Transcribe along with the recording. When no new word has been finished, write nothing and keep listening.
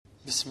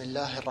بسم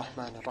الله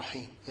الرحمن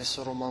الرحيم.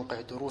 يسر موقع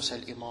دروس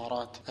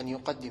الإمارات أن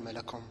يقدم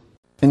لكم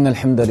إن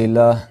الحمد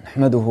لله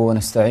نحمده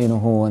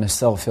ونستعينه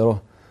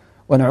ونستغفره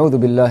ونعوذ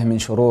بالله من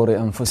شرور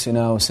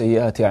أنفسنا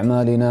وسيئات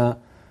أعمالنا،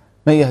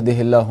 من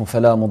يهده الله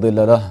فلا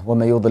مضل له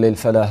ومن يضلل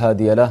فلا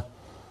هادي له،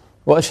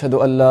 وأشهد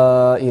أن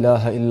لا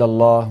إله إلا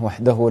الله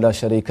وحده لا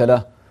شريك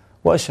له،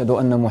 وأشهد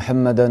أن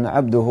محمدا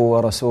عبده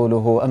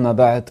ورسوله. أما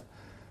بعد،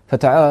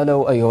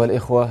 فتعالوا أيها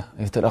الإخوة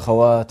أيها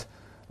الأخوات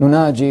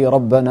نناجي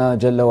ربنا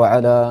جل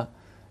وعلا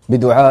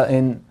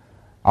بدعاء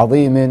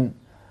عظيم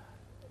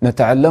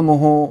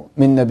نتعلمه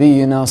من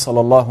نبينا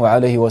صلى الله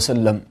عليه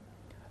وسلم.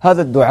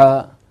 هذا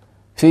الدعاء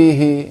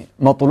فيه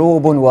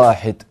مطلوب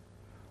واحد،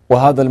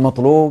 وهذا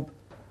المطلوب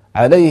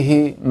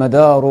عليه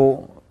مدار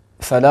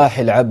فلاح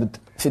العبد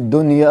في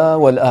الدنيا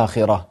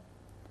والآخرة.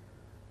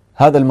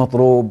 هذا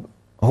المطلوب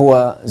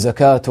هو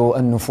زكاة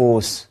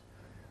النفوس،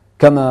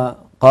 كما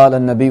قال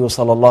النبي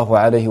صلى الله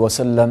عليه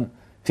وسلم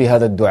في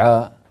هذا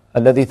الدعاء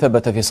الذي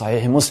ثبت في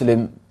صحيح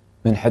مسلم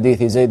من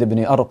حديث زيد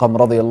بن أرقم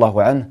رضي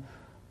الله عنه،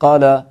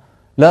 قال: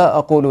 لا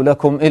أقول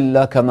لكم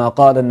إلا كما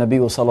قال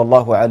النبي صلى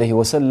الله عليه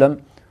وسلم،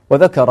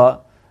 وذكر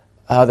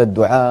هذا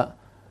الدعاء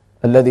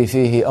الذي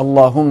فيه: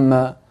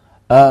 اللهم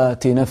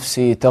آت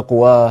نفسي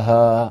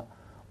تقواها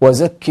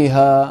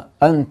وزكها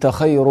أنت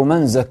خير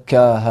من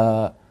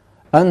زكاها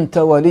أنت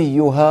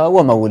وليها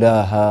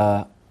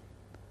ومولاها.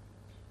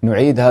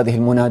 نعيد هذه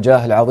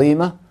المناجاة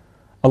العظيمة: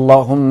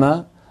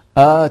 اللهم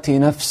آت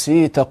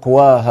نفسي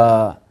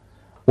تقواها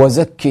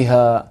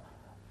وزكها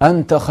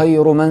أنت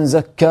خير من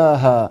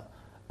زكاها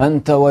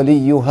أنت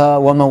وليها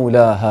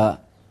ومولاها.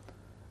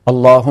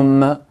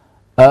 اللهم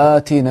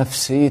آت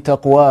نفسي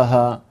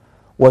تقواها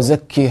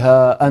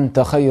وزكها أنت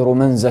خير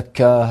من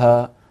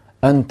زكاها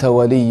أنت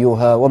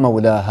وليها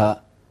ومولاها.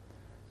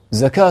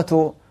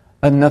 زكاة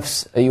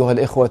النفس أيها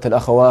الإخوة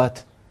الأخوات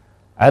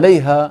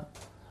عليها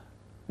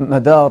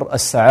مدار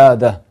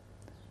السعادة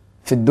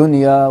في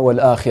الدنيا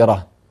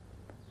والآخرة.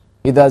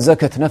 إذا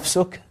زكت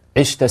نفسك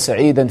عشت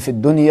سعيدا في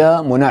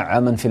الدنيا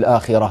منعما في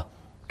الآخرة،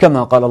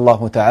 كما قال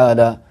الله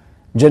تعالى: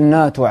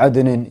 جنات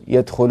عدن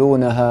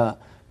يدخلونها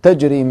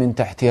تجري من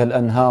تحتها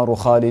الأنهار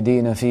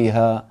خالدين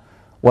فيها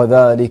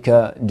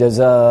وذلك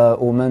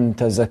جزاء من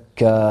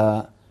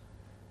تزكى.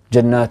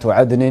 جنات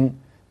عدن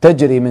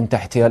تجري من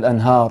تحتها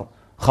الأنهار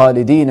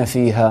خالدين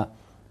فيها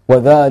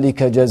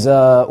وذلك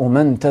جزاء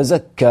من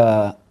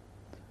تزكى.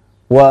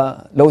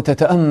 ولو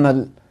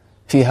تتأمل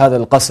في هذا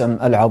القسم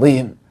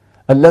العظيم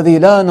الذي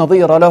لا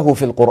نظير له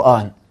في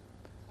القرآن،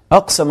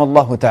 أقسم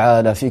الله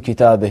تعالى في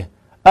كتابه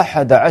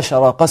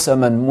 11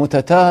 قسما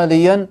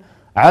متتاليا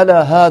على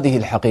هذه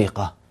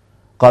الحقيقة.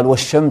 قال: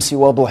 والشمس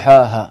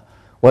وضحاها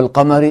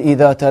والقمر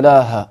إذا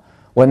تلاها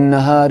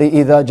والنهار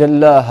إذا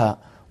جلاها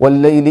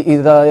والليل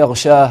إذا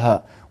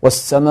يغشاها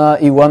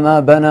والسماء وما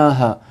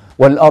بناها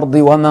والأرض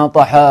وما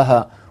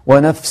طحاها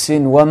ونفس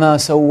وما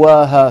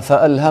سواها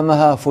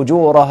فألهمها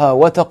فجورها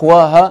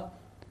وتقواها.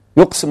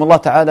 يقسم الله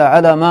تعالى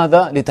على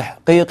ماذا؟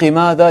 لتحقيق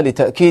ماذا؟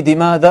 لتأكيد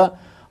ماذا؟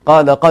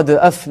 قال: قد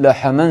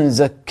أفلح من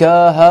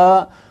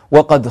زكاها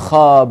وقد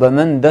خاب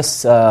من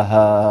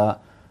دساها.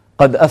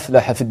 قد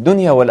أفلح في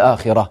الدنيا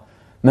والآخرة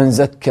من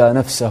زكى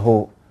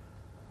نفسه،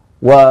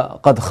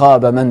 وقد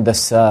خاب من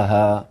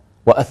دساها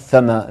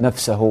وأثم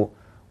نفسه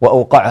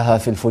وأوقعها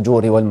في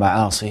الفجور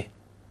والمعاصي.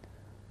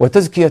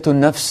 وتزكية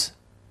النفس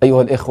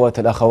أيها الإخوة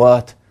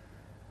الأخوات،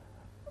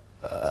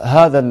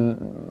 هذا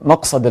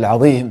المقصد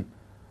العظيم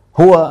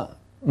هو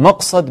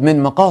مقصد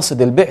من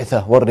مقاصد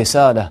البعثة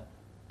والرسالة،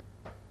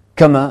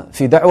 كما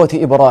في دعوة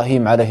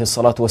إبراهيم عليه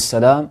الصلاة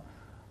والسلام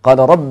قال: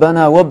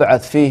 ربنا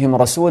وابعث فيهم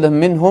رسولا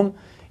منهم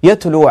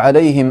يتلو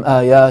عليهم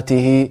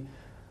آياته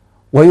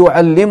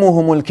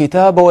ويعلمهم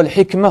الكتاب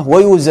والحكمة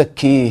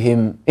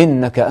ويزكيهم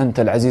إنك أنت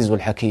العزيز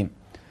الحكيم.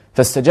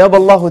 فاستجاب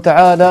الله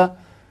تعالى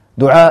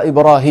دعاء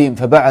إبراهيم،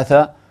 فبعث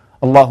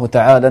الله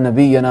تعالى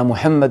نبينا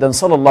محمدا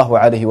صلى الله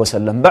عليه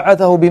وسلم.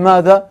 بعثه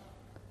بماذا؟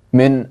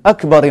 من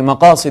أكبر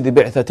مقاصد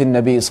بعثة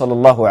النبي صلى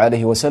الله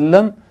عليه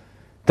وسلم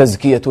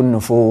تزكية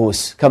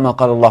النفوس، كما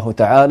قال الله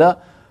تعالى: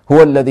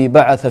 هو الذي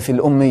بعث في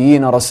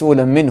الأميين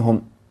رسولا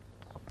منهم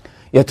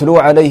يتلو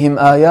عليهم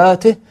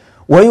آياته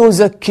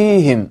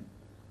ويزكيهم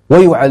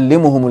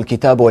ويعلمهم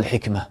الكتاب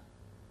والحكمة.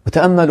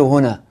 وتأملوا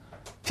هنا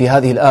في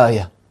هذه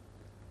الآية،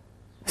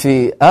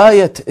 في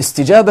آية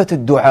استجابة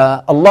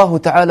الدعاء الله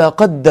تعالى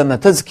قدم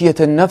تزكية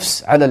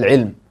النفس على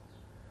العلم،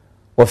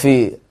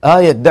 وفي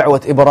آية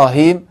دعوة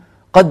إبراهيم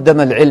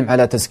قدم العلم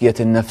على تزكية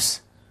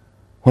النفس.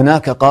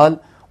 هناك قال: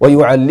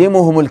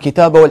 ويعلمهم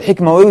الكتاب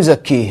والحكمة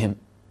ويزكيهم،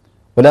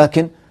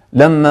 ولكن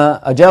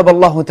لما أجاب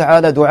الله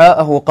تعالى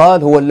دعاءه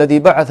قال: هو الذي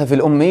بعث في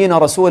الأميين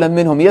رسولا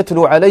منهم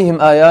يتلو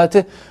عليهم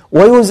آياته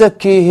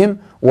ويزكيهم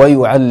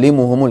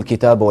ويعلمهم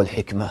الكتاب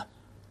والحكمة.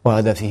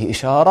 وهذا فيه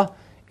إشارة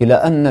إلى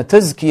أن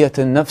تزكية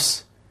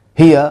النفس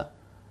هي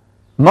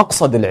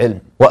مقصد العلم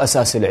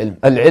وأساس العلم.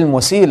 العلم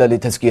وسيلة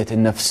لتزكية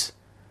النفس،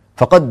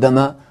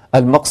 فقدم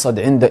المقصد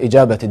عند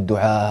إجابة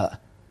الدعاء.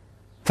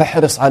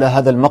 فاحرص على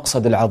هذا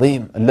المقصد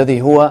العظيم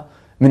الذي هو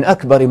من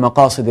أكبر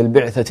مقاصد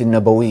البعثة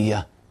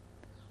النبوية.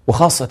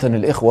 وخاصة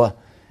الإخوة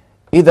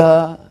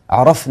إذا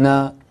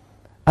عرفنا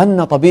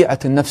أن طبيعة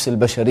النفس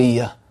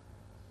البشرية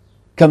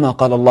كما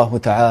قال الله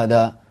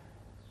تعالى: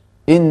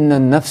 إن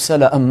النفس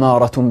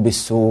لأمارة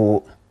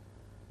بالسوء.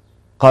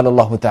 قال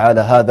الله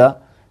تعالى هذا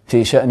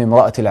في شأن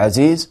امرأة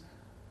العزيز،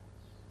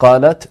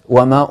 قالت: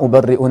 وما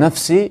أبرئ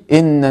نفسي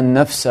إن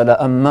النفس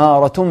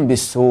لأمارة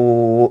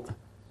بالسوء.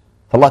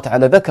 فالله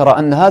تعالى ذكر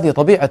أن هذه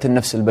طبيعة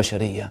النفس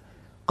البشرية،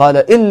 قال: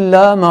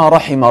 إلا ما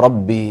رحم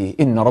ربي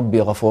إن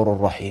ربي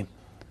غفور رحيم.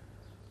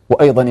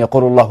 وأيضا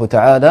يقول الله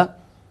تعالى: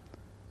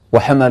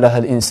 وحملها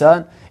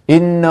الإنسان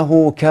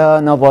إنه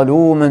كان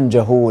ظلوما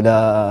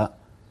جهولا.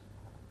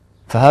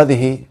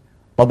 فهذه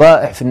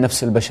طبائع في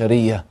النفس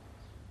البشرية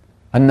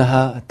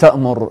أنها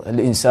تأمر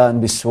الإنسان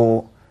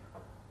بالسوء.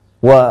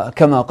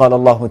 وكما قال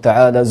الله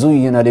تعالى: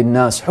 زين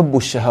للناس حب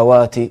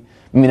الشهوات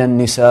من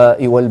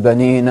النساء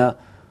والبنين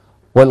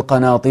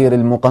والقناطير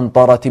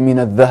المقنطرة من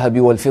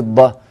الذهب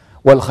والفضة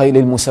والخيل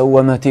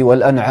المسومة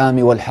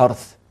والأنعام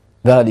والحرث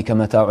ذلك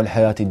متاع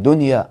الحياة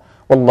الدنيا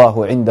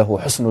والله عنده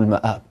حسن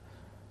المآب.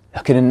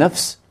 لكن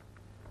النفس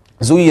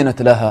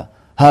زينت لها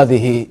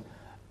هذه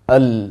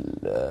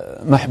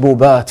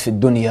المحبوبات في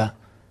الدنيا،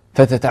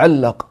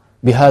 فتتعلق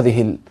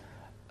بهذه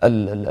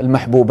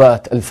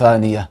المحبوبات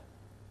الفانية.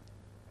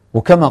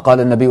 وكما قال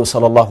النبي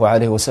صلى الله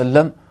عليه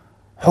وسلم: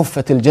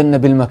 حفت الجنة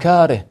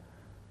بالمكاره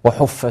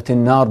وحفت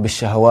النار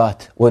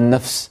بالشهوات،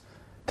 والنفس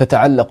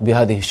تتعلق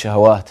بهذه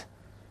الشهوات.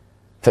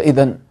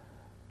 فإذا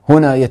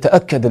هنا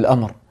يتأكد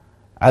الأمر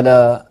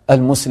على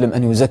المسلم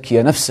أن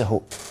يزكي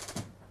نفسه.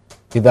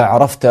 إذا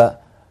عرفت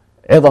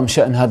عظم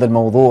شأن هذا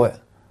الموضوع،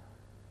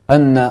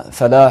 أن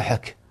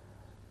فلاحك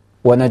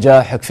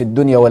ونجاحك في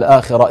الدنيا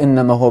والآخرة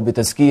إنما هو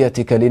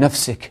بتزكيتك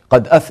لنفسك،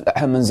 قد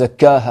أفلح من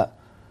زكاها.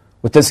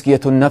 وتزكية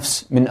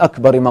النفس من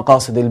أكبر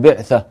مقاصد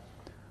البعثة،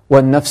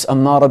 والنفس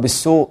أمارة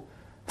بالسوء،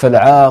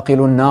 فالعاقل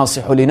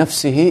الناصح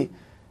لنفسه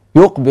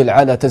يقبل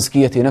على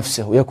تزكية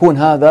نفسه، ويكون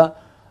هذا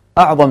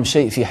أعظم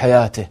شيء في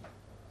حياته.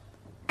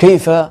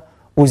 كيف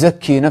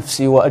أزكي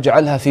نفسي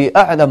وأجعلها في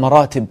أعلى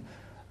مراتب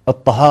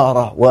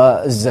الطهارة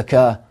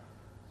والزكاة؟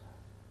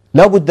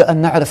 لا بد أن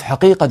نعرف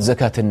حقيقة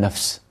زكاة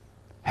النفس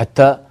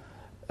حتى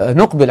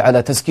نقبل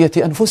على تزكية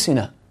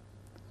أنفسنا.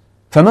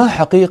 فما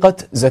حقيقة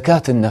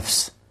زكاة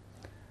النفس؟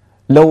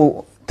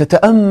 لو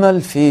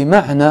تتأمل في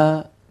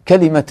معنى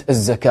كلمة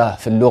الزكاة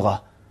في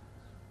اللغة،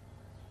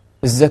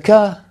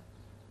 الزكاة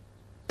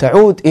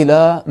تعود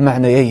إلى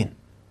معنيين: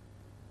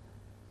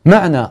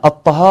 معنى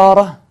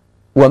الطهارة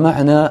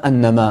ومعنى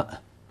النماء.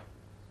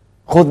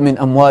 خذ من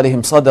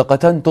أموالهم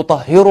صدقة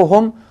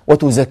تطهرهم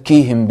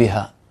وتزكيهم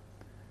بها.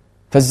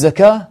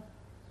 فالزكاة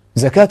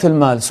زكاة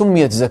المال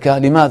سميت زكاة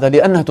لماذا؟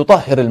 لأنها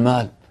تطهر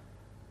المال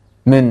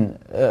من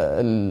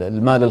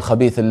المال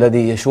الخبيث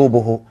الذي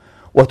يشوبه،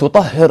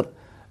 وتطهر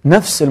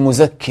نفس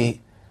المزكي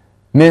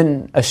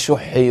من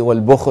الشح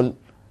والبخل.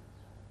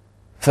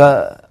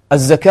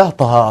 فالزكاة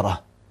طهارة،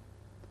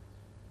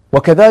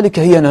 وكذلك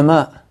هي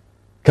نماء،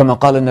 كما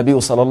قال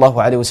النبي صلى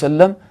الله عليه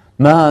وسلم: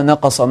 ما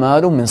نقص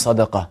مال من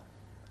صدقة.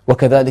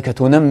 وكذلك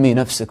تنمي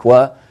نفسك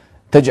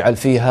وتجعل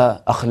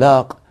فيها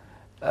أخلاق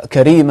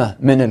كريمة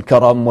من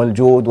الكرم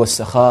والجود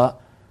والسخاء.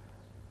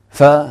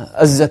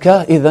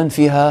 فالزكاة إذن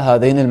فيها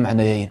هذين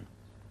المعنيين،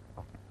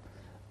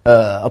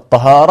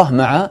 الطهارة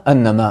مع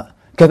النماء.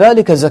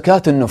 كذلك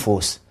زكاة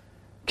النفوس،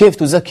 كيف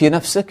تزكي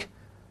نفسك؟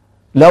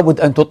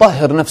 لابد أن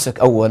تطهر نفسك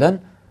أولا،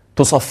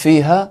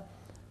 تصفيها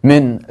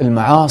من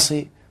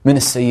المعاصي، من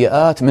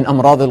السيئات، من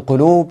أمراض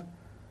القلوب،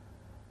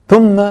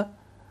 ثم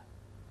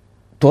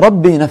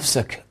تربي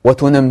نفسك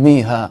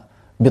وتنميها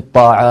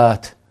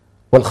بالطاعات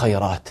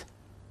والخيرات.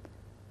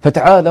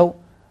 فتعالوا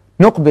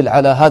نقبل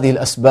على هذه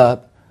الأسباب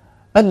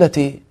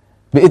التي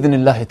بإذن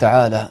الله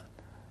تعالى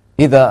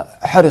إذا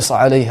حرص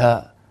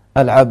عليها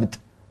العبد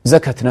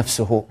زكت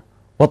نفسه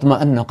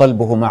واطمأن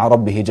قلبه مع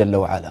ربه جل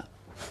وعلا.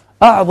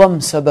 أعظم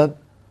سبب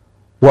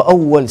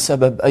وأول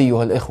سبب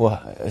أيها الإخوة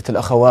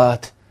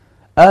الأخوات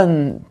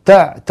أن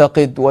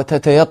تعتقد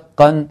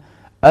وتتيقن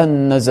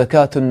أن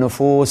زكاة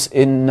النفوس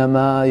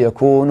إنما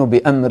يكون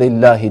بأمر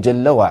الله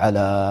جل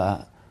وعلا.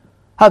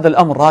 هذا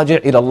الأمر راجع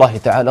إلى الله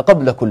تعالى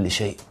قبل كل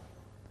شيء،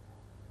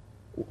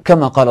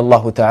 كما قال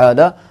الله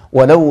تعالى: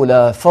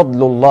 ولولا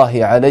فضل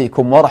الله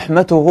عليكم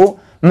ورحمته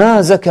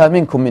ما زكى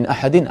منكم من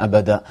أحد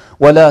أبدا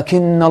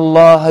ولكن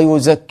الله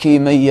يزكي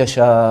من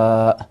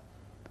يشاء.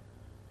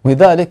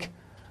 ولذلك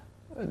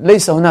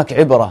ليس هناك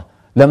عبرة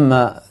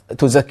لما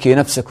تزكي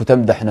نفسك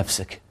وتمدح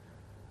نفسك،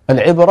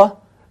 العبرة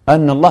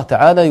أن الله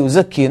تعالى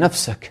يزكي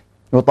نفسك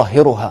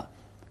يطهرها.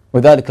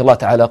 وذلك الله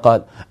تعالى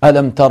قال: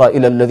 ألم تر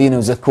إلى الذين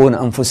يزكون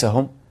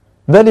أنفسهم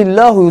بل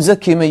الله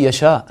يزكي من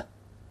يشاء.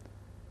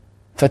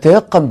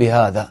 فتيقن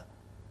بهذا.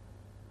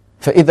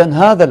 فإذا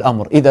هذا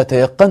الأمر إذا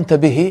تيقنت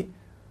به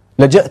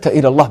لجأت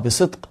إلى الله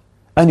بصدق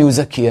أن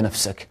يزكي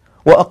نفسك،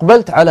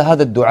 وأقبلت على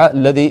هذا الدعاء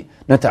الذي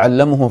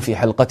نتعلمه في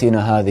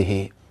حلقتنا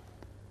هذه.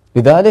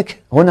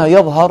 لذلك هنا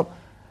يظهر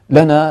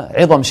لنا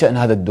عظم شأن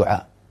هذا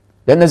الدعاء،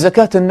 لأن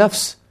زكاة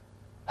النفس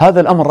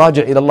هذا الأمر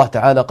راجع إلى الله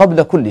تعالى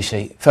قبل كل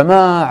شيء.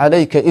 فما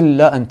عليك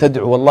إلا أن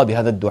تدعو الله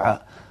بهذا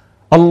الدعاء: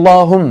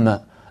 اللهم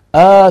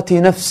آت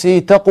نفسي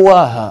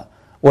تقواها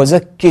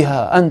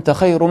وزكها أنت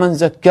خير من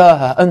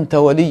زكاها أنت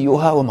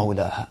وليها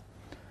ومولاها.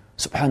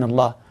 سبحان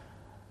الله،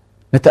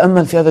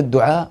 نتأمل في هذا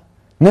الدعاء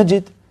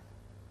نجد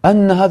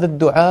أن هذا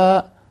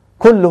الدعاء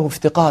كله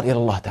افتقار إلى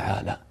الله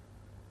تعالى،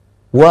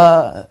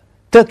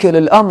 وتكل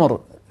الأمر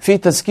في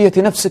تزكية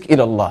نفسك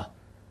إلى الله.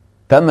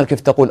 تأمل كيف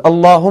تقول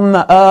اللهم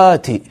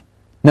آت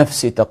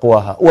نفسي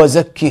تقواها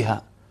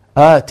وزكها،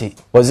 آت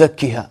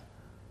وزكها،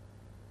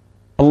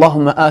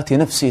 اللهم آت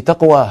نفسي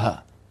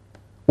تقواها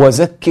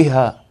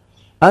وزكها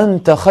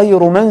أنت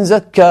خير من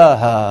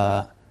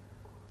زكاها.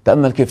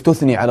 تأمل كيف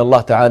تثني على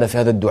الله تعالى في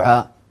هذا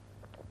الدعاء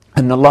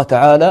أن الله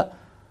تعالى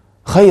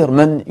خير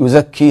من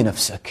يزكي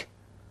نفسك.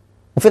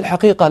 وفي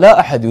الحقيقة لا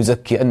أحد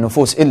يزكي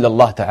النفوس إلا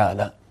الله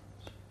تعالى،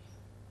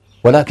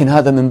 ولكن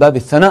هذا من باب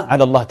الثناء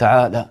على الله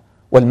تعالى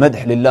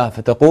والمدح لله،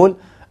 فتقول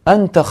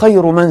أنت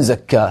خير من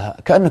زكاها،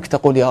 كأنك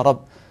تقول يا رب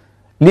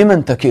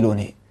لمن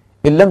تكلني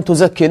إن لم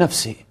تزكي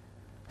نفسي،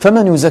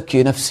 فمن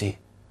يزكي نفسي؟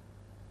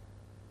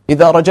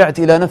 إذا رجعت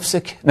إلى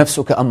نفسك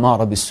نفسك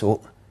أمارة بالسوء،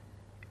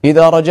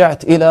 إذا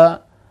رجعت إلى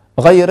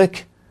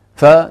غيرك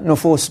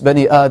فنفوس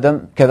بني آدم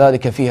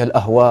كذلك فيها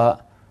الأهواء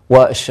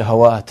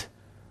والشهوات.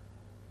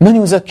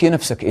 من يزكي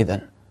نفسك إذن؟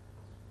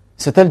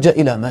 ستلجأ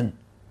إلى من؟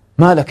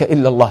 ما لك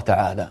إلا الله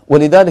تعالى.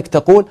 ولذلك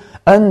تقول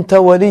أنت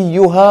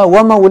وليها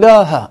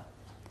ومولاها،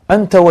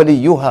 أنت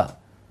وليها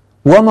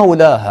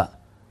ومولاها،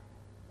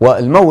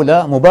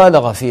 والمولى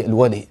مبالغة في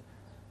الولي،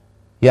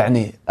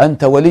 يعني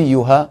أنت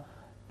وليها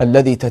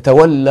الذي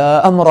تتولى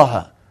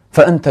أمرها،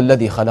 فأنت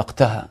الذي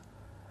خلقتها،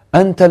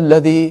 أنت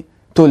الذي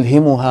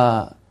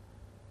تلهمها.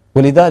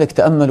 ولذلك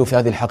تأملوا في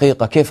هذه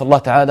الحقيقة كيف الله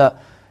تعالى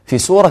في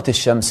سورة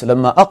الشمس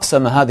لما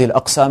أقسم هذه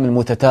الأقسام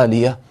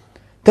المتتالية،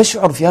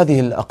 تشعر في هذه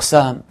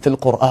الأقسام في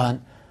القرآن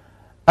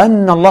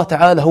أن الله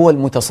تعالى هو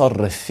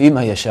المتصرف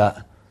فيما يشاء،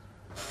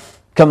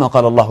 كما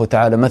قال الله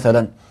تعالى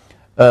مثلا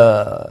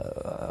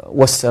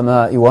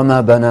والسماء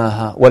وما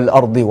بناها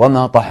والأرض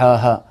وما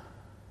طحاها،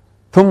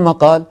 ثم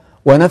قال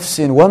ونفس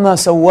وما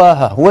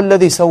سواها، هو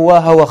الذي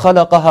سواها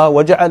وخلقها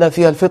وجعل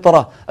فيها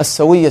الفطرة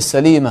السوية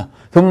السليمة،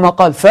 ثم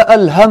قال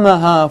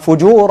فألهمها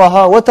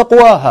فجورها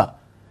وتقواها.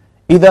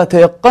 إذا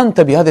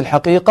تيقنت بهذه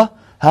الحقيقة،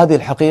 هذه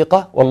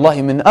الحقيقة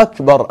والله من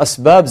أكبر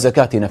أسباب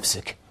زكاة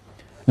نفسك،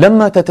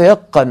 لما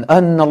تتيقن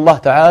أن الله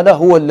تعالى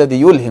هو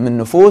الذي يلهم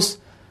النفوس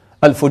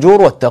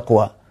الفجور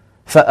والتقوى،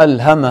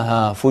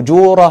 فألهمها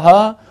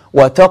فجورها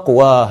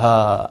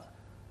وتقواها،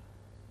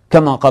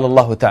 كما قال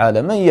الله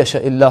تعالى من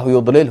يشاء الله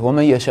يضلله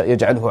ومن يشاء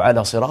يجعله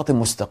على صراط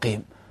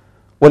مستقيم.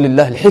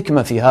 ولله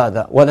الحكمة في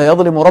هذا ولا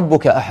يظلم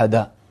ربك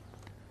أحدا.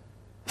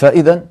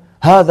 فإذا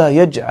هذا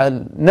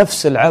يجعل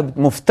نفس العبد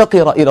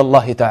مفتقرة إلى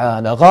الله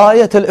تعالى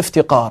غاية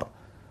الافتقار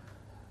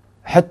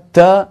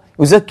حتى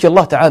يزكي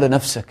الله تعالى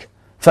نفسك،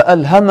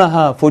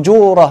 فألهمها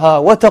فجورها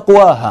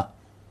وتقواها.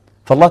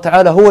 فالله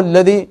تعالى هو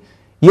الذي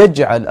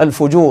يجعل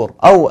الفجور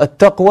أو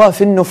التقوى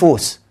في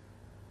النفوس،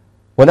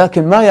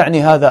 ولكن ما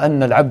يعني هذا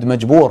أن العبد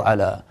مجبور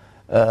على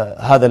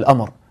هذا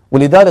الأمر.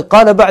 ولذلك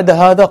قال بعد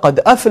هذا قد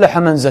أفلح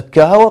من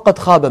زكاها وقد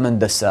خاب من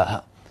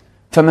دساها.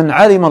 فمن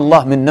علم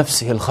الله من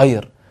نفسه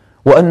الخير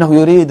وأنه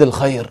يريد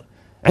الخير،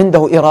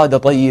 عنده إرادة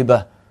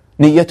طيبة،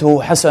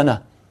 نيته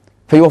حسنة،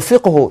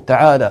 فيوفقه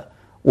تعالى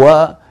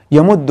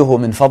ويمده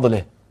من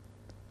فضله.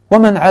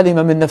 ومن علم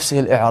من نفسه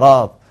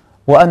الإعراض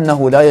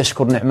وأنه لا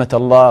يشكر نعمة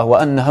الله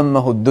وأن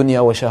همه الدنيا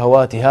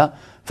وشهواتها،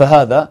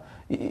 فهذا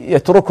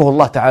يتركه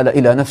الله تعالى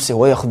إلى نفسه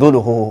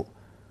ويخذله،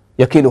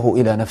 يكله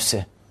إلى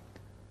نفسه.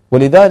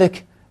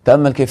 ولذلك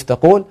تأمل كيف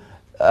تقول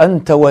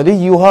أنت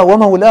وليها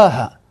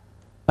ومولاها،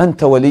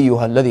 أنت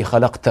وليها الذي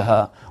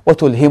خلقتها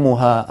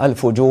وتلهمها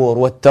الفجور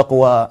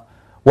والتقوى،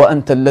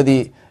 وأنت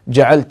الذي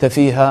جعلت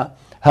فيها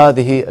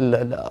هذه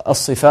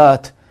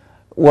الصفات،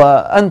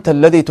 وأنت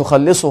الذي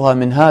تخلصها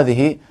من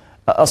هذه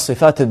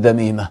الصفات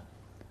الذميمة،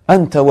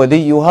 أنت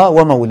وليها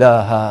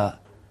ومولاها.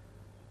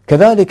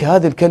 كذلك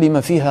هذه الكلمة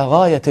فيها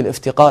غاية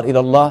الافتقار إلى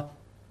الله،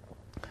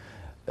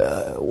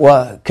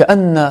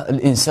 وكأن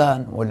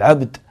الإنسان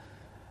والعبد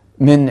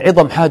من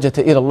عظم حاجة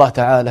إلى الله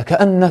تعالى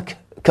كأنك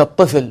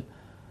كالطفل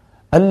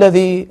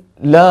الذي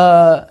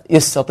لا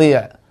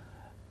يستطيع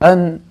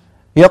أن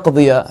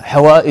يقضي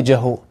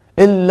حوائجه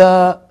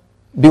إلا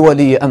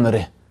بولي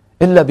أمره،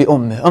 إلا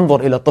بأمه. انظر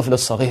إلى الطفل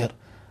الصغير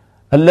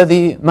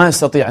الذي ما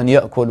يستطيع أن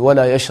يأكل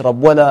ولا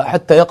يشرب ولا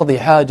حتى يقضي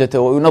حاجته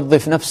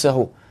وينظف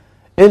نفسه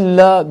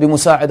إلا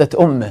بمساعدة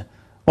أمه.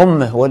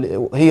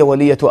 أمه هي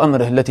ولية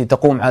أمره التي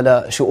تقوم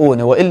على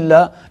شؤونه،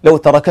 وإلا لو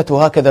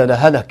تركته هكذا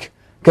لهلك.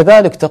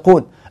 كذلك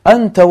تقول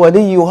أنت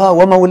وليها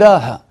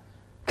ومولاها،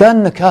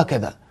 كأنك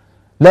هكذا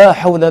لا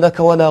حول لك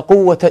ولا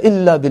قوة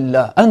إلا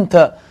بالله،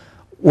 أنت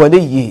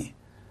وليي،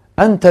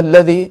 أنت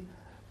الذي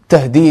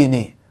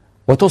تهديني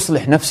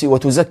وتصلح نفسي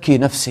وتزكي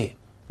نفسي،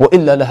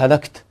 وإلا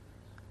لهلكت.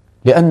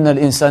 لأن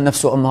الإنسان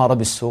نفسه أمارة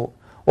بالسوء،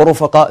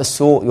 ورفقاء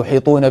السوء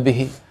يحيطون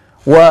به،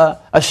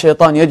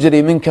 والشيطان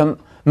يجري منك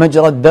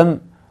مجرى الدم،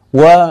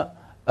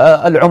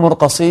 والعمر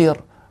قصير،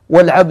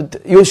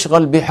 والعبد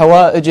يشغل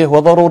بحوائجه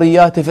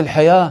وضرورياته في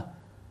الحياة.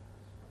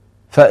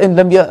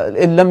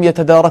 إن لم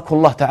يتداركه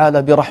الله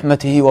تعالى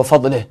برحمته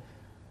وفضله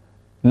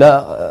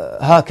لا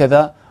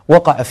هكذا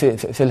وقع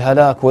في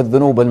الهلاك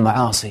والذنوب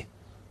والمعاصي.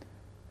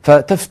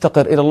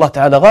 فتفتقر إلى الله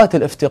تعالى غاية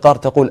الافتقار،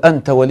 تقول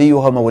أنت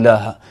وليها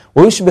مولاها.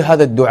 ويشبه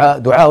هذا الدعاء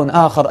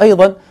دعاء آخر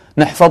أيضا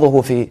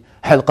نحفظه في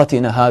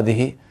حلقتنا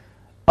هذه،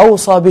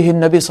 أوصى به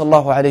النبي صلى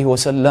الله عليه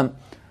وسلم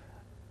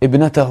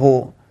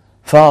ابنته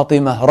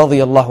فاطمة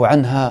رضي الله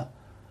عنها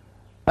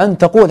أن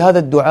تقول هذا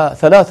الدعاء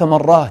 3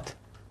 مرات،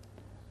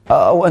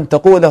 أو أن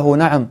تقوله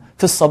نعم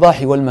في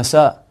الصباح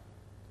والمساء.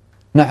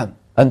 نعم،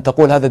 أن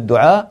تقول هذا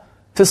الدعاء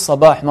في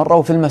الصباح مرة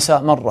وفي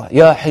المساء مرة.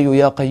 يا حي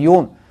يا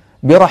قيوم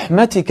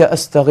برحمتك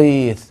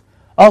أستغيث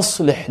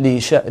أصلح لي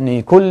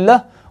شأني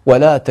كله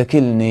ولا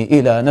تكلني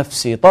إلى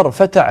نفسي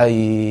طرفة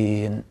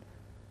عين.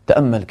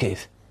 تأمل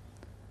كيف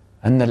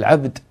أن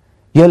العبد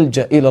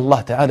يلجأ إلى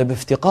الله تعالى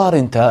بافتقار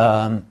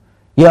تام.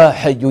 يا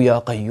حي يا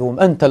قيوم،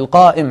 أنت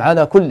القائم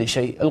على كل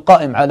شيء،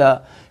 القائم على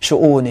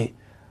شؤوني.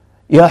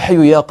 يا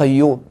حي يا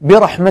قيوم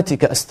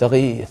برحمتك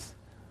أستغيث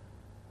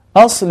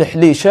أصلح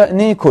لي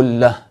شأني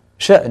كله،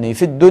 شأني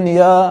في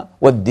الدنيا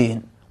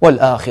والدين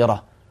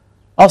والآخرة.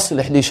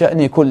 أصلح لي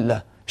شأني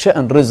كله،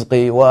 شأن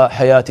رزقي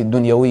وحياتي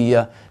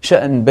الدنيوية،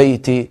 شأن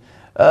بيتي،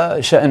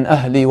 شأن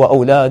أهلي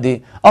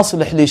وأولادي.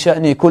 أصلح لي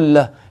شأني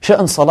كله،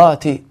 شأن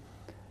صلاتي،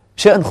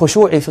 شأن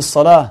خشوعي في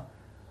الصلاة،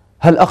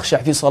 هل أخشع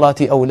في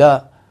صلاتي أو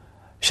لا،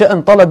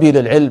 شأن طلبي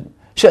للعلم،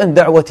 شأن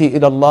دعوتي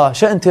إلى الله،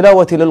 شأن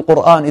تلاوتي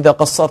للقرآن إذا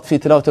قصرت في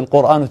تلاوة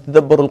القرآن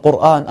وتدبر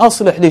القرآن.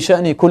 أصلح لي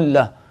شأني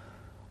كله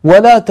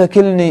ولا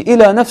تكلني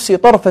إلى نفسي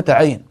طرفة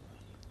عين،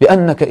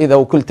 لأنك إذا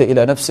وكلت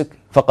إلى نفسك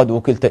فقد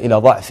وكلت إلى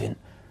ضعف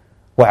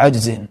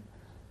وعجز.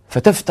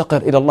 فتفتقر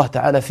إلى الله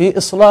تعالى في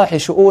إصلاح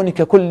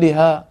شؤونك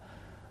كلها،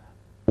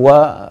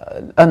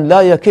 وأن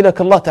لا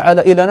يكلك الله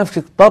تعالى إلى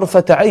نفسك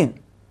طرفة عين.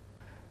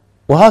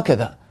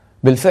 وهكذا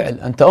بالفعل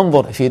أنت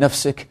انظر في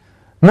نفسك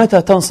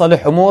متى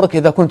تنصلح أمورك،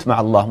 إذا كنت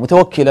مع الله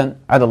متوكلا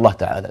على الله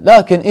تعالى.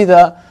 لكن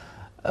إذا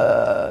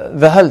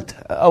ذهلت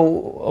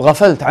أو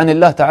غفلت عن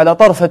الله تعالى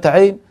طرفة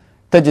عين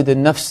تجد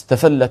النفس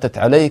تفلتت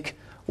عليك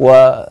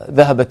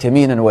وذهبت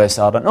يمينا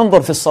ويسارا.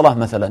 انظر في الصلاة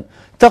مثلا،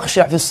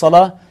 تخشع في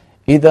الصلاة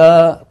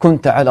إذا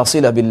كنت على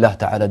صلة بالله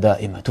تعالى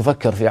دائما،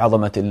 تفكر في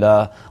عظمة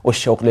الله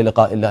والشوق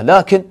للقاء الله.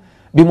 لكن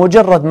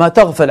بمجرد ما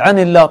تغفل عن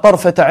الله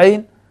طرفة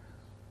عين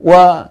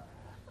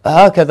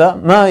وهكذا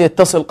ما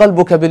يتصل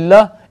قلبك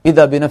بالله،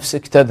 إذا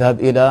بنفسك تذهب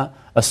إلى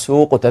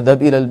السوق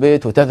وتذهب إلى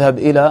البيت وتذهب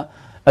إلى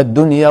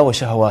الدنيا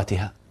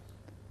وشهواتها.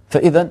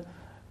 فإذا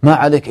ما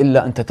عليك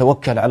إلا أن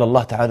تتوكل على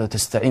الله تعالى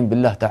وتستعين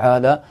بالله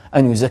تعالى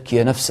أن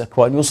يزكي نفسك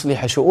وأن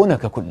يصلح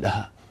شؤونك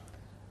كلها.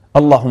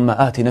 اللهم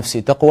آت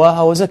نفسي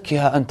تقواها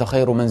وزكها أنت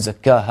خير من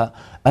زكاها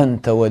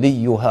أنت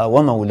وليها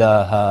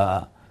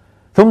ومولاها.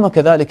 ثم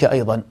كذلك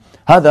أيضا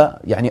هذا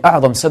يعني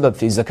أعظم سبب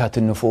في زكاة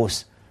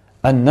النفوس،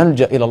 أن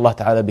نلجأ إلى الله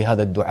تعالى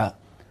بهذا الدعاء.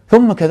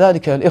 ثم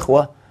كذلك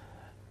الإخوة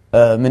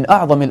من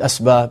أعظم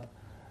الأسباب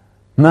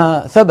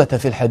ما ثبت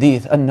في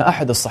الحديث أن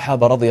أحد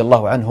الصحابة رضي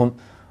الله عنهم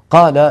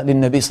قال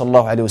للنبي صلى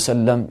الله عليه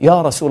وسلم: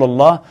 يا رسول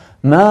الله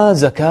ما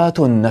زكاة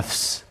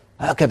النفس؟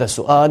 هكذا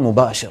سؤال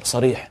مباشر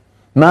صريح،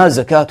 ما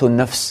زكاة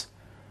النفس؟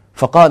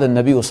 فقال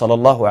النبي صلى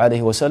الله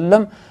عليه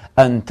وسلم: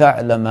 أن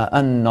تعلم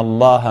أن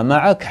الله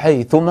معك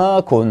حيثما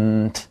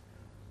كنت.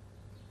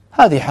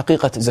 هذه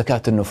حقيقة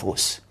زكاة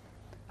النفوس،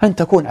 أن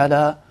تكون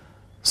على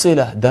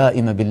صلة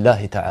دائمة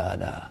بالله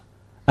تعالى،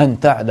 أن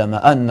تعلم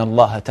أن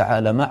الله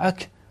تعالى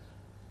معك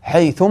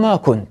حيثما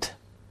كنت،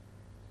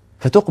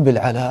 فتقبل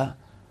على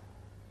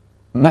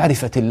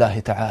معرفة الله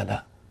تعالى،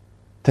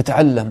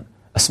 تتعلم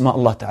أسماء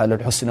الله تعالى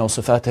الحسنى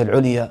وصفاته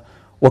العليا،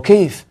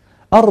 وكيف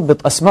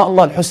أربط أسماء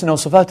الله الحسنى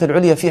وصفاته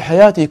العليا في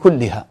حياتي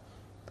كلها.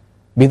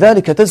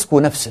 بذلك تزكو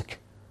نفسك،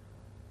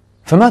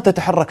 فما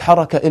تتحرك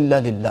حركة إلا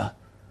لله.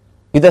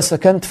 إذا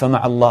سكنت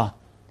فمع الله،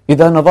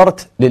 إذا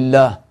نظرت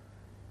لله،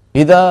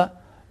 إذا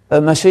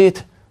مشيت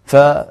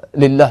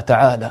فلله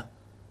تعالى،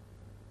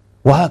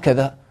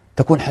 وهكذا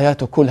تكون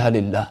حياتك كلها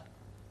لله.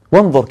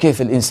 وانظر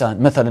كيف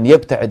الإنسان مثلا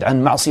يبتعد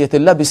عن معصية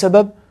الله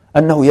بسبب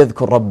أنه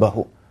يذكر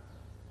ربه،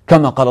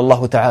 كما قال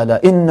الله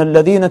تعالى: إن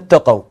الذين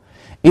اتقوا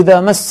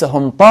إذا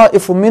مسهم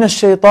طائف من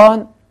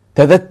الشيطان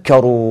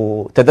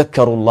تذكروا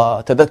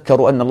الله،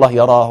 تذكروا أن الله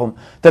يراهم،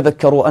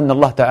 تذكروا أن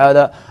الله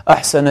تعالى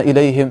أحسن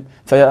إليهم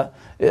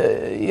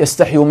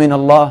فيستحيوا من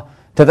الله،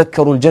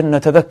 تذكروا الجنة،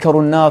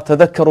 تذكروا النار،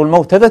 تذكروا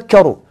الموت،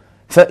 تذكروا،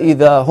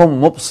 فإذا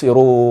هم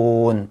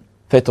مبصرون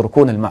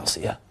فيتركون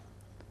المعصية.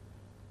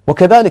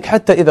 وكذلك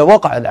حتى إذا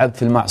وقع العبد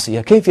في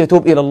المعصية كيف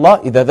يتوب إلى الله؟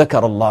 إذا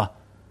ذكر الله،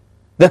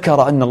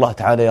 ذكر أن الله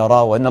تعالى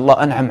يراه، وأن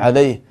الله أنعم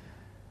عليه،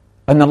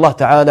 أن الله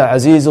تعالى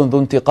عزيز ذو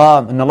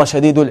انتقام، أن الله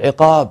شديد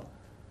العقاب،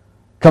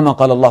 كما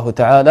قال الله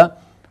تعالى: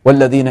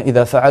 والذين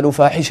إذا فعلوا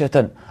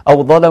فاحشة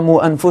أو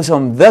ظلموا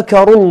أنفسهم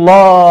ذكروا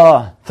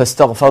الله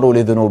فاستغفروا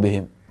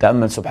لذنوبهم.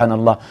 تأمل سبحان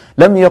الله،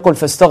 لم يقل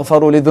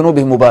فاستغفروا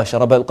لذنوبهم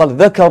مباشرة، بل قال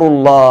ذكروا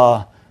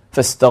الله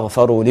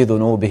فاستغفروا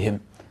لذنوبهم.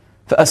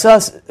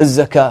 فأساس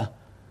الزكاة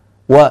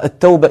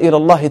والتوبة إلى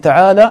الله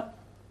تعالى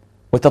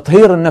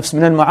وتطهير النفس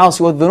من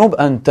المعاصي والذنوب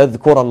أن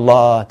تذكر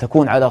الله،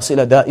 تكون على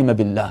صلة دائمة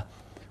بالله.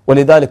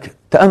 ولذلك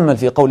تأمل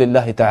في قول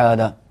الله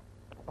تعالى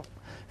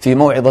في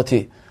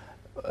موعظة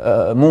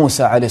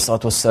موسى عليه الصلاة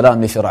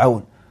والسلام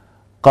لفرعون،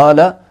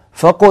 قال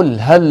فقل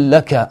هل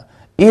لك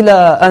إلى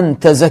أن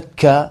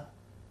تزكى.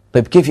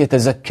 طيب كيف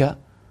يتزكى؟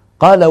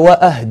 قال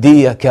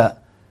وأهديك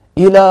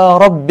إلى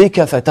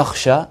ربك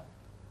فتخشى.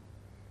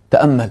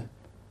 تأمل،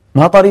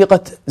 ما طريقة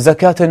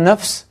زكاة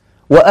النفس؟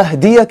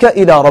 وأهديك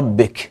إلى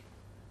ربك،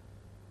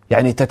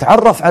 يعني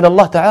تتعرف على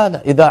الله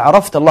تعالى. إذا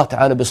عرفت الله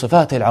تعالى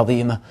بصفاته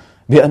العظيمة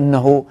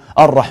بأنه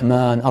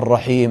الرحمن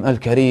الرحيم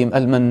الكريم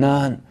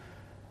المنان،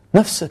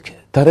 نفسك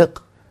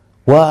ترق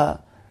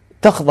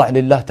وتخضع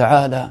لله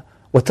تعالى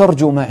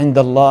وترجو ما عند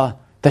الله،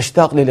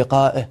 تشتاق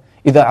للقائه.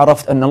 إذا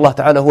عرفت أن الله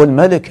تعالى هو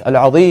الملك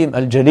العظيم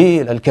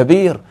الجليل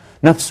الكبير،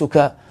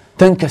 نفسك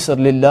تنكسر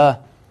لله.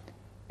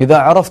 إذا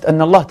عرفت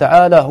أن الله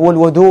تعالى هو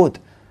الودود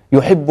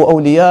يحب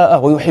أولياءه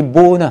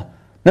ويحبونه،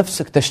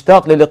 نفسك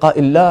تشتاق للقاء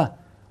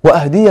الله.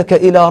 وأهديك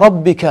إلى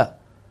ربك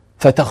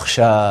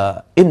فتخشى،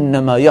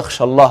 إنما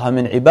يخشى الله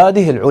من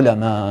عباده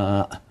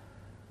العلماء.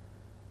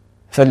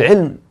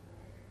 فالعلم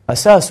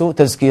أساس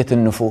تزكية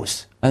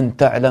النفوس، أن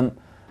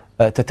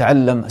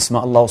تتعلم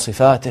أسماء الله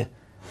وصفاته،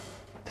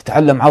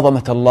 تتعلم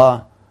عظمة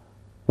الله،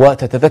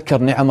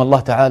 وتتذكر نعم الله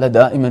تعالى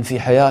دائما في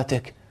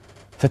حياتك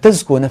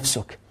فتزكو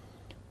نفسك.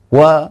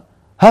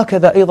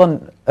 وهكذا أيضا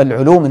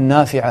العلوم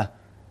النافعة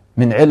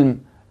من علم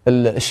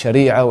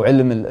الشريعة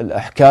وعلم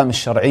الأحكام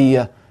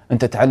الشرعية، أن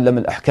تتعلم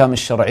الأحكام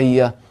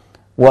الشرعية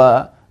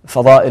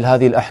وفضائل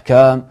هذه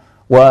الأحكام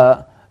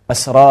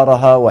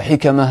وأسرارها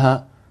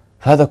وحكمها،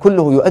 هذا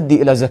كله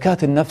يؤدي إلى زكاة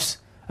النفس.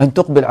 أن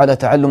تقبل على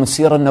تعلم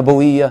السيرة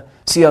النبوية،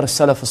 سير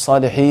السلف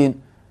الصالحين.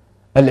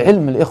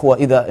 العلم الإخوة،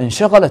 إذا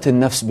انشغلت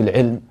النفس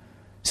بالعلم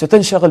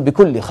ستنشغل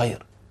بكل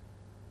خير.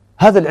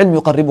 هذا العلم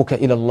يقربك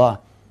إلى الله.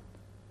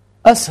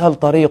 أسهل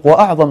طريق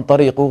وأعظم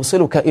طريق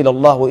يوصلك إلى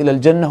الله وإلى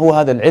الجنة هو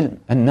هذا العلم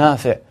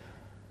النافع،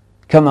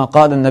 كما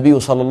قال النبي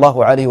صلى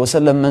الله عليه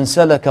وسلم: من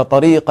سلك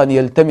طريقا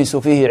يلتمس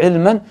فيه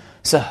علما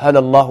سهل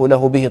الله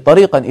له به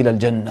طريقا إلى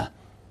الجنة.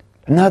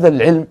 أن هذا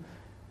العلم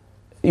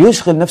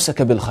يشغل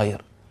نفسك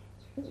بالخير.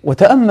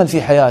 وتأمل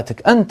في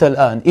حياتك أنت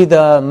الآن،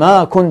 إذا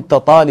ما كنت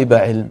طالب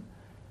علم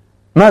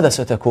ماذا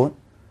ستكون؟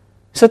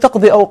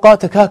 ستقضي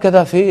أوقاتك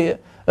هكذا في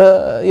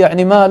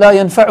يعني ما لا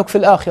ينفعك في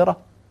الآخرة.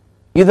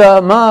 إذا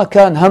ما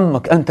كان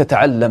همك أن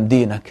تتعلم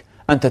دينك،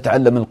 أن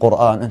تتعلم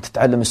القرآن، أن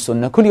تتعلم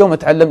السنة، كل يوم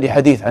أتعلم لي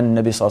حديث عن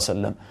النبي صلى الله عليه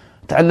وسلم،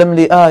 أتعلم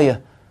لي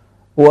آية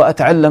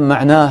وأتعلم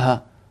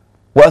معناها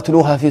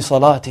وأتلوها في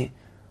صلاتي،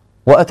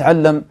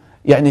 وأتعلم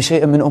يعني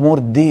شيئا من أمور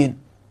الدين.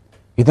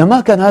 إذا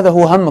ما كان هذا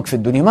هو همك في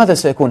الدنيا، ماذا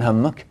سيكون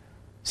همك؟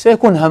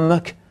 سيكون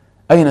همك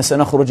أين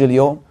سنخرج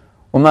اليوم،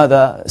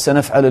 وماذا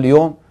سنفعل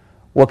اليوم،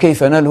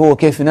 وكيف نلهو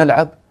وكيف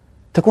نلعب.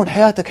 تكون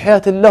حياتك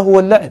حياة اللهو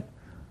واللعب،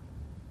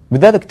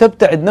 بذلك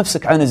تبتعد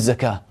نفسك عن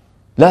الزكاة.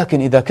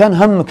 لكن إذا كان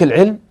همك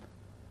العلم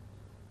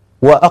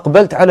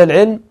وأقبلت على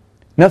العلم،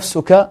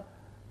 نفسك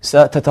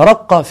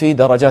ستترقى في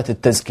درجات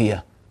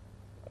التزكية.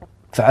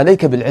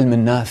 فعليك بالعلم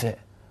النافع.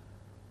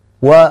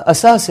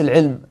 وأساس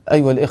العلم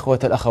أيها الإخوة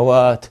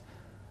الأخوات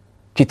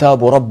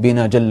كتاب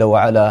ربنا جل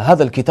وعلا،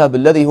 هذا الكتاب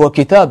الذي هو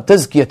كتاب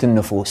تزكية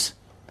النفوس،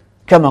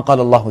 كما قال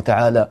الله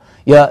تعالى: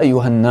 يا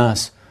أيها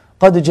الناس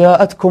قد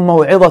جاءتكم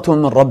موعظة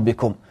من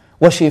ربكم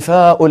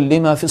وشفاء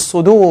لما في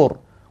الصدور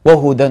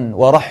وهدى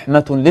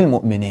ورحمة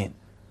للمؤمنين.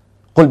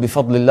 قل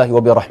بفضل الله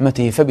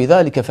وبرحمته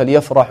فبذلك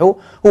فليفرحوا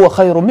هو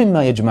خير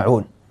مما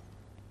يجمعون.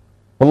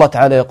 والله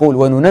تعالى يقول: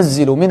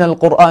 وننزل من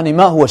القرآن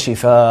ما هو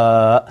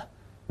شفاء.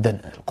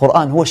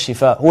 القرآن هو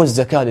الشفاء، هو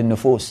الزكاة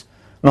للنفوس،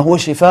 ما هو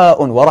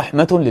شفاء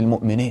ورحمة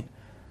للمؤمنين.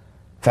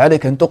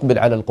 فعليك أن تقبل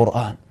على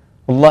القرآن.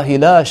 والله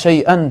لا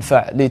شيء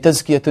أنفع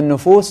لتزكية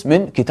النفوس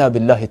من كتاب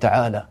الله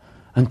تعالى،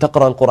 أن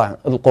تقرأ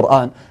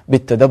القرآن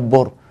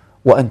بالتدبر،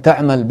 وأن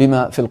تعمل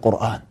بما في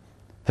القرآن،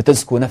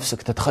 فتزكو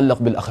نفسك، تتخلق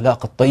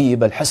بالأخلاق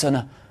الطيبة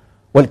الحسنة،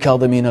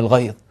 والكاظمين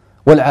الغيظ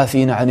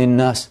والعافين عن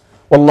الناس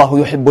والله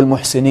يحب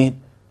المحسنين.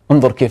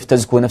 انظر كيف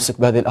تزكو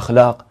نفسك بهذه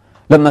الأخلاق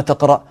لما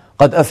تقرأ: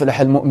 قد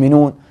أفلح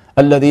المؤمنون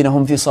الذين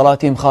هم في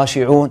صلاتهم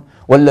خاشعون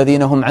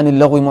والذين هم عن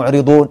اللغو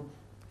معرضون.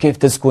 كيف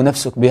تزكو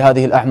نفسك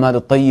بهذه الأعمال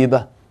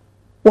الطيبة،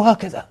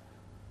 وهكذا.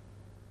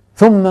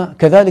 ثم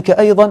كذلك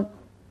أيضا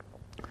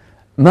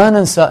ما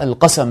ننسى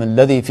القسم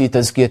الذي في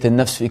تزكية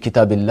النفس في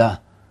كتاب الله.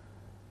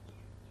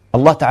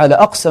 الله تعالى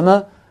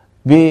أقسم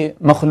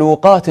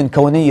بمخلوقات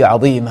كونية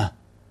عظيمة،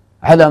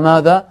 على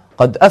ماذا؟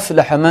 قد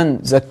أفلح من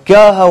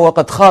زكاها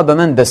وقد خاب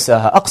من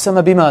دساها.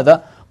 أقسم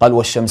بماذا؟ قال: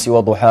 والشمس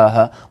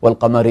وضحاها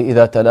والقمر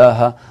إذا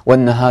تلاها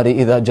والنهار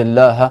إذا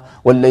جلاها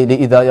والليل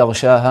إذا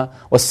يغشاها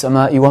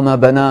والسماء وما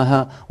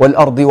بناها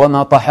والأرض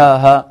وما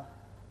طحاها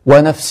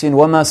ونفس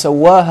وما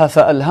سواها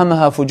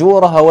فألهمها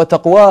فجورها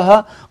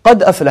وتقواها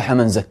قد أفلح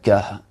من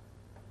زكاها.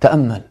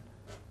 تأمل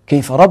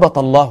كيف ربط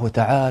الله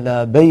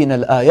تعالى بين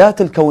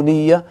الآيات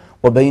الكونية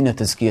وبين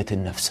تزكية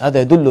النفس.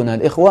 هذا يدلنا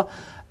الإخوة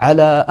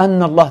على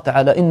أن الله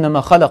تعالى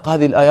إنما خلق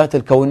هذه الآيات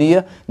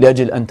الكونية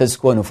لأجل أن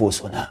تزكو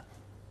نفوسنا،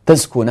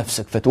 تزكو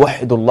نفسك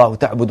فتوحد الله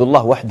وتعبد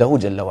الله وحده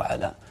جل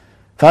وعلا.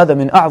 فهذا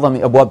من أعظم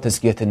أبواب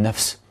تزكية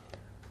النفس.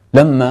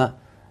 لما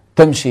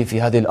تمشي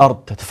في هذه الأرض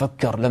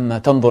تتفكر لما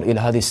تنظر إلى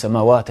هذه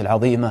السماوات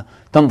العظيمة،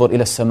 تنظر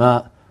إلى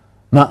السماء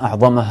ما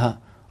أعظمها،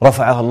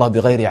 رفعها الله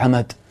بغير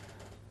عمد،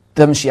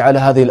 تمشي على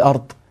هذه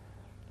الأرض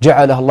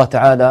جعلها الله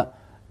تعالى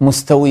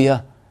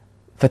مستوية،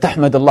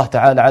 فتحمد الله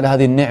تعالى على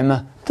هذه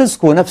النعمة،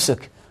 تزكو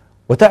نفسك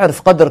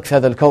وتعرف قدرك في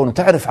هذا الكون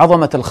وتعرف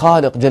عظمة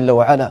الخالق جل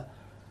وعلا.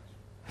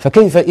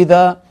 فكيف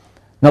إذا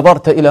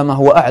نظرت إلى ما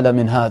هو أعلى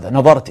من هذا،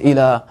 نظرت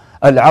إلى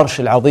العرش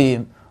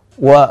العظيم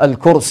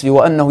والكرسي،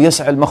 وأنه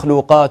يسع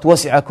المخلوقات،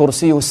 وسع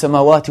كرسيه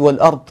السماوات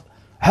والأرض،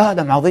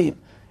 عالم عظيم.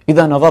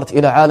 إذا نظرت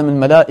إلى عالم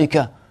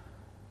الملائكة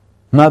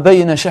ما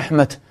بين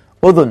شحمة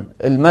أذن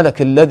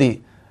الملك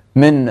الذي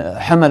من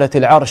حملة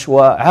العرش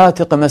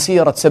وعاتق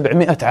مسيرة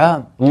 700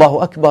 عام،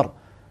 الله أكبر،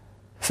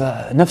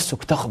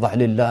 فنفسك تخضع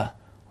لله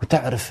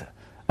وتعرف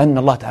أن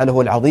الله تعالى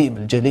هو العظيم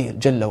الجليل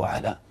جل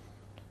وعلا.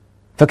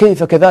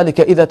 فكيف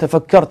كذلك إذا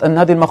تفكرت أن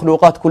هذه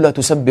المخلوقات كلها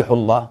تسبح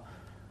الله،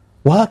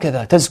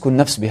 وهكذا تزكو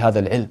النفس بهذا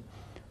العلم.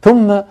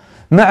 ثم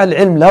مع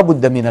العلم لا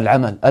بد من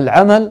العمل.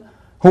 العمل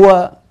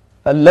هو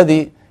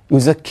الذي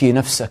يزكي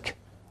نفسك،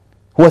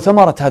 هو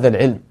ثمرة هذا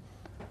العلم.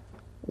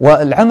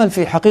 والعمل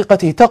في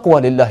حقيقته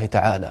تقوى لله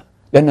تعالى،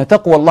 لأن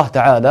تقوى الله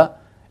تعالى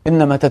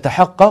إنما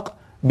تتحقق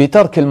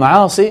بترك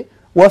المعاصي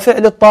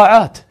وفعل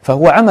الطاعات،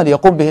 فهو عمل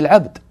يقوم به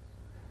العبد.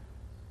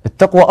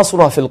 التقوى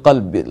أصلها في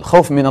القلب،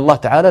 الخوف من الله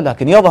تعالى،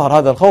 لكن يظهر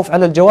هذا الخوف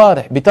على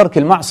الجوارح بترك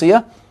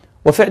المعصية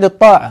وفعل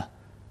الطاعة.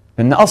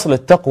 إن أصل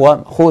التقوى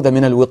مأخوذة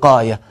من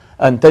الوقاية،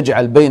 أن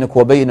تجعل بينك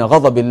وبين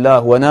غضب الله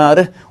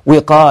وناره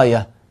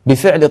وقاية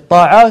بفعل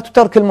الطاعات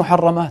وترك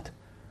المحرمات.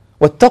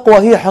 والتقوى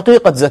هي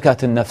حقيقة زكاة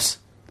النفس،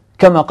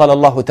 كما قال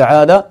الله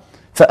تعالى: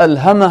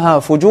 فألهمها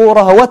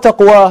فجورها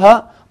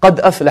وتقواها قد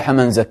أفلح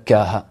من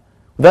زكاها.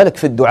 ذلك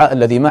في الدعاء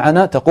الذي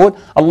معنا تقول: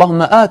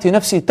 اللهم آت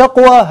نفسي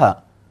تقواها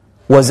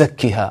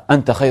وزكها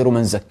أنت خير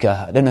من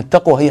زكاها، لأن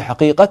التقوى هي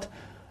حقيقة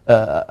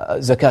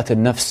زكاة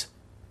النفس،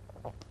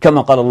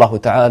 كما قال الله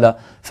تعالى: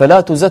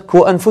 فلا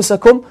تزكوا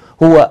أنفسكم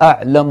هو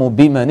أعلم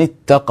بمن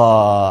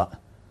اتقى.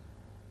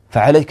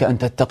 فعليك أن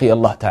تتقي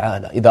الله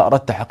تعالى. إذا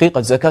أردت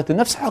حقيقة زكاة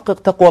النفس حقق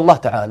تقوى الله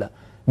تعالى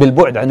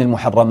بالبعد عن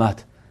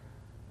المحرمات،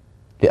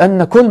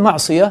 لأن كل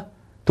معصية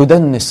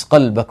تدنس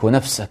قلبك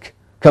ونفسك،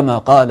 كما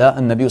قال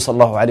النبي صلى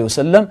الله عليه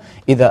وسلم: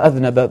 إذا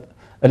أذنب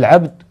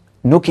العبد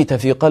نكت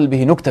في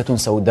قلبه نكتة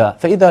سوداء،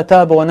 فإذا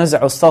تاب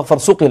ونزع واستغفر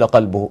صقل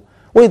قلبه،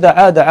 وإذا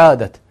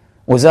عادت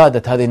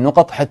وزادت هذه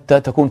النقط حتى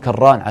تكون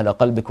كالران على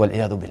قلبك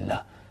والعياذ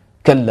بالله.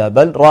 كلا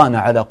بل ران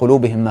على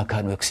قلوبهم ما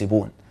كانوا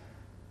يكسبون،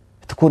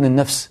 تكون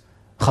النفس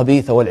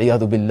خبيثة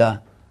والعياذ بالله.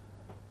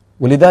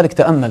 ولذلك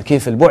تأمل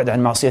كيف البعد عن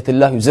معصية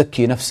الله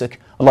يزكي نفسك.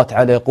 الله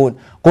تعالى يقول: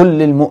 قل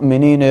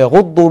للمؤمنين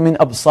يغضوا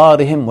من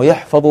أبصارهم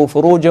ويحفظوا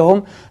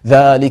فروجهم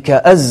ذلك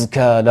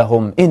أزكى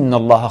لهم إن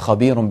الله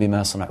خبير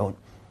بما يصنعون.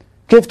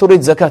 كيف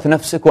تريد زكاة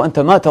نفسك وأنت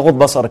ما تغض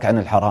بصرك عن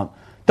الحرام؟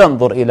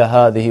 تنظر إلى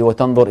هذه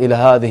وتنظر إلى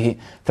هذه،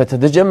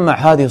 فتتجمع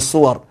هذه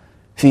الصور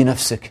في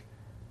نفسك.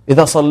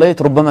 إذا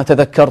صليت ربما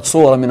تذكرت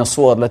صورة من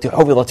الصور التي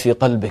حفظت في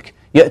قلبك،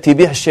 يأتي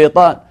بها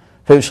الشيطان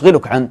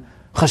فيشغلك عن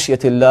خشية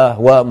الله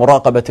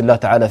ومراقبة الله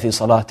تعالى في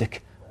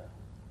صلاتك.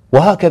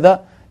 وهكذا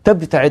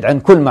تبتعد عن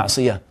كل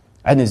معصية،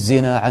 عن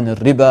الزنا، عن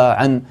الربا،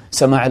 عن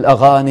سماع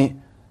الأغاني.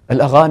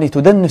 الأغاني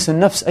تدنس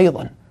النفس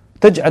أيضا،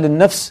 تجعل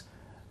النفس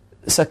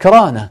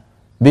سكرانة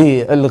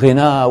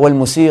بالغناء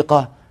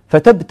والموسيقى،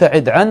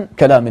 فتبتعد عن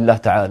كلام الله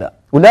تعالى.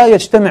 ولا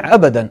يجتمع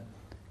أبدا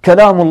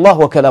كلام الله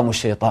وكلام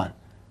الشيطان.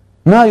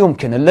 ما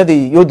يمكن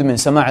الذي يدمن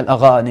سماع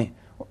الأغاني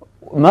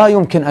ما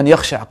يمكن أن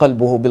يخشع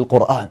قلبه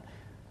بالقرآن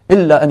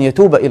إلا أن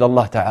يتوب إلى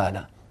الله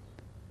تعالى.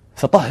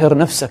 فطهر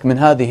نفسك من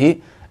هذه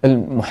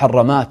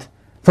المحرمات،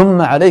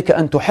 ثم عليك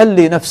أن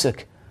تحلي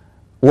نفسك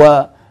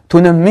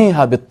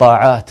وتنميها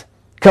بالطاعات،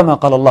 كما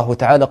قال الله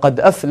تعالى: قد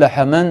أفلح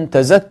من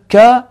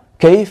تزكى.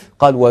 كيف؟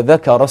 قال: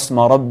 وذكر اسم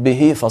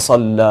ربه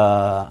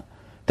فصلى.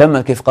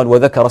 تم كيف قال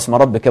وذكر اسم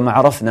ربك؟ كما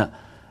عرفنا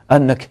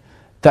أنك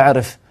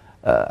تعرف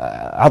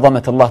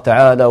عظمة الله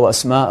تعالى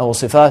وأسماءه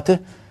وصفاته،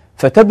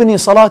 فتبني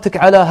صلاتك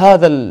على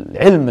هذا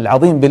العلم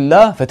العظيم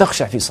بالله،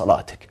 فتخشع في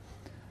صلاتك.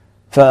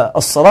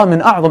 فالصلاة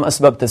من أعظم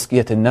أسباب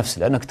تزكية النفس،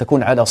 لأنك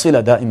تكون على صلة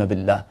دائمة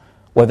بالله.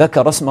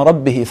 وذكر اسم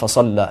ربه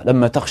فصلى،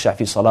 لما تخشع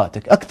في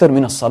صلاتك أكثر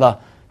من الصلاة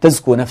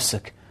تزكو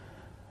نفسك.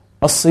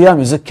 الصيام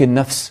يزكي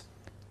النفس،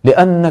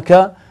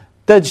 لأنك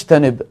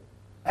تجتنب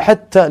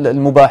حتى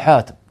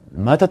المباحات،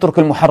 ما تترك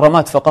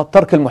المحرمات فقط،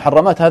 ترك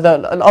المحرمات هذا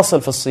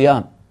الأصل في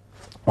الصيام،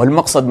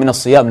 والمقصد من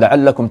الصيام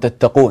لعلكم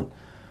تتقون.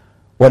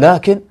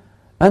 ولكن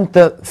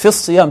أنت في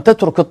الصيام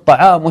تترك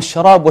الطعام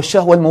والشراب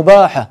والشهوة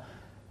المباحة،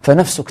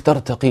 فنفسك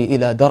ترتقي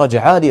إلى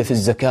درجة عالية في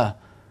الزكاة،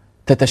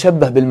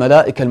 تتشبه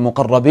بالملائكة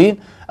المقربين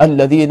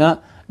الذين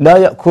لا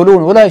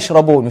يأكلون ولا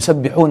يشربون،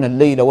 يسبحون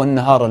الليل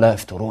والنهار لا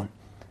يفترون.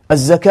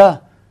 الزكاة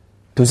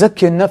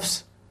تزكي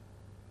النفس.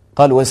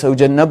 قال: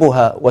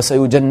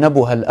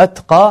 وسيجنبها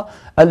الأتقى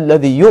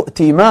الذي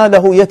يؤتي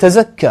ماله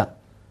يتزكى.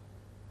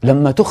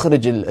 لما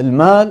تخرج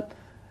المال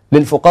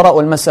للفقراء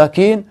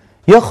والمساكين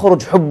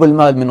يخرج حب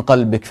المال من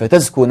قلبك،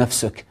 فتزكو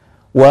نفسك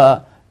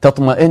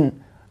وتطمئن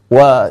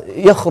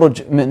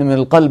ويخرج من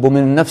القلب ومن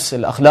النفس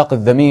الأخلاق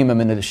الذميمة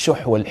من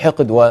الشح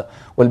والحقد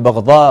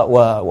والبغضاء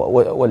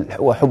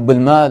وحب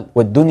المال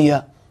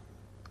والدنيا.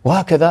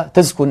 وهكذا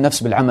تزكو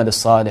النفس بالعمل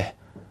الصالح،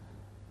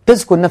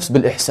 تزكو النفس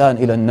بالإحسان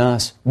إلى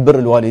الناس، بر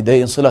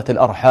الوالدين، صلة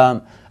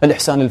الأرحام،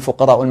 الإحسان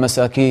للفقراء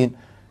والمساكين،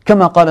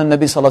 كما قال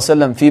النبي صلى الله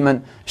عليه وسلم في من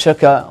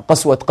شكى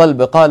قسوة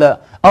قلبه قال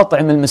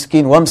أطعم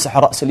المسكين وامسح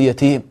رأس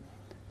اليتيم.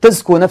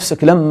 تزكو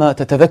نفسك لما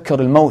تتذكر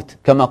الموت،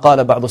 كما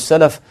قال بعض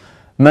السلف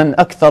من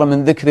أكثر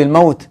من ذكر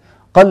الموت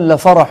قل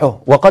فرحه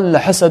وقل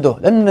حسده،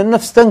 لأن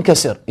النفس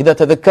تنكسر إذا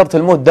تذكرت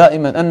الموت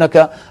دائما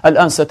أنك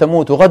الآن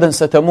ستموت وغدا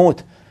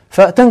ستموت،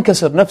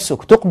 فتنكسر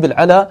نفسك، تقبل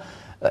على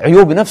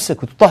عيوب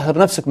نفسك وتطهر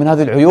نفسك من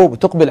هذه العيوب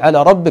وتقبل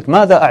على ربك،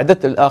 ماذا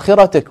أعددت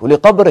لآخرتك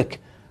ولقبرك.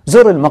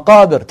 زر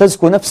المقابر،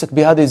 تزكو نفسك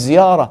بهذه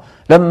الزيارة،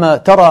 لما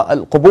ترى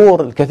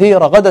القبور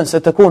الكثيرة غدا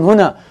ستكون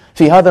هنا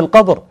في هذا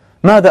القبر،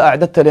 ماذا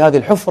أعددت لهذه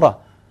الحفرة.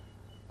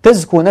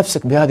 تزكو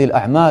نفسك بهذه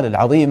الأعمال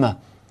العظيمة،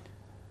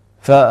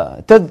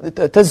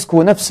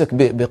 فتزكو نفسك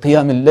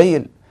بقيام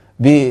الليل،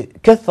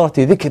 بكثرة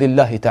ذكر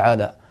الله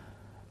تعالى.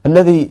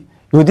 الذي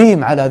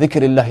يديم على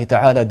ذكر الله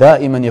تعالى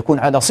دائما يكون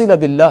على صلة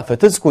بالله،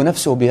 فتزكو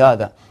نفسه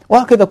بهذا.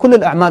 وهكذا كل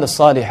الأعمال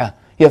الصالحة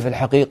هي في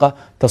الحقيقة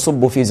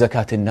تصب في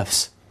زكاة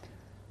النفس.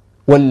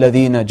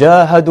 والذين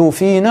جاهدوا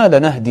فينا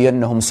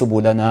لنهدينهم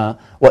سبلنا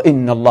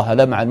وإن الله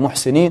لمع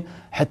المحسنين،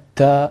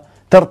 حتى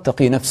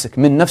ترتقي نفسك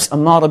من نفس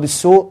أمارة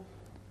بالسوء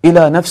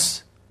إلى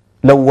نفس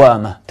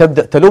لوامة،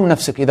 تبدأ تلوم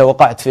نفسك إذا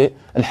وقعت في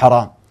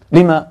الحرام،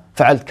 لما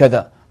فعلت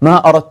كذا،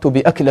 ما أردت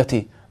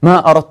بأكلتي،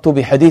 ما أردت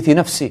بحديث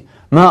نفسي،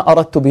 ما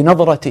أردت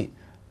بنظرتي،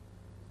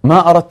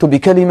 ما أردت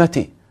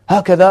بكلمتي.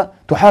 هكذا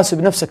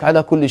تحاسب نفسك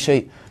على كل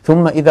شيء.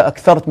 ثم إذا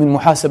أكثرت من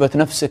محاسبة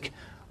نفسك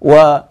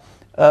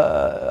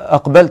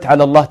وأقبلت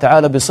على الله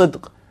تعالى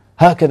بصدق،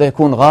 هكذا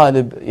يكون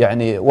غالب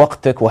يعني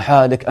وقتك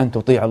وحالك أن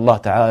تطيع الله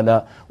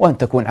تعالى وأن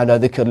تكون على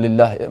ذكر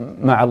لله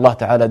مع الله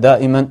تعالى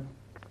دائما،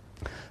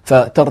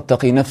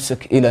 فترتقي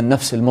نفسك إلى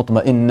النفس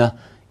المطمئنة.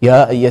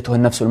 يا أيتها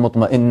النفس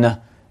المطمئنة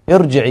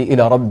ارجعي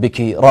إلى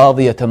ربك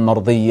راضية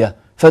مرضية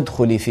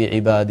فادخلي في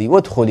عبادي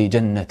وادخلي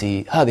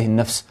جنتي. هذه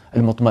النفس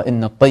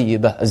المطمئنة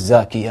الطيبة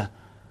الزاكية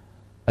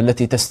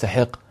التي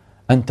تستحق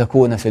أن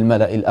تكون في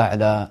الملأ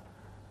الأعلى.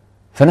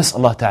 فنسأل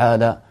الله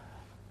تعالى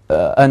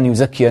أن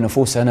يزكي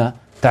نفوسنا.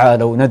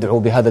 تعالوا ندعو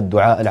بهذا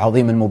الدعاء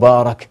العظيم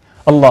المبارك: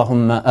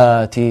 اللهم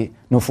آت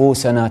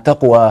نفوسنا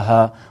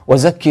تقواها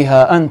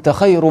وزكها أنت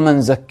خير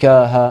من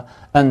زكاها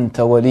أنت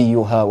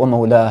وليها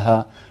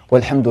ومولاها.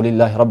 والحمد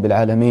لله رب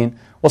العالمين،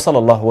 وصلى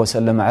الله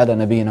وسلم على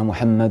نبينا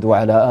محمد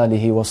وعلى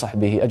آله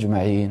وصحبه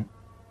أجمعين.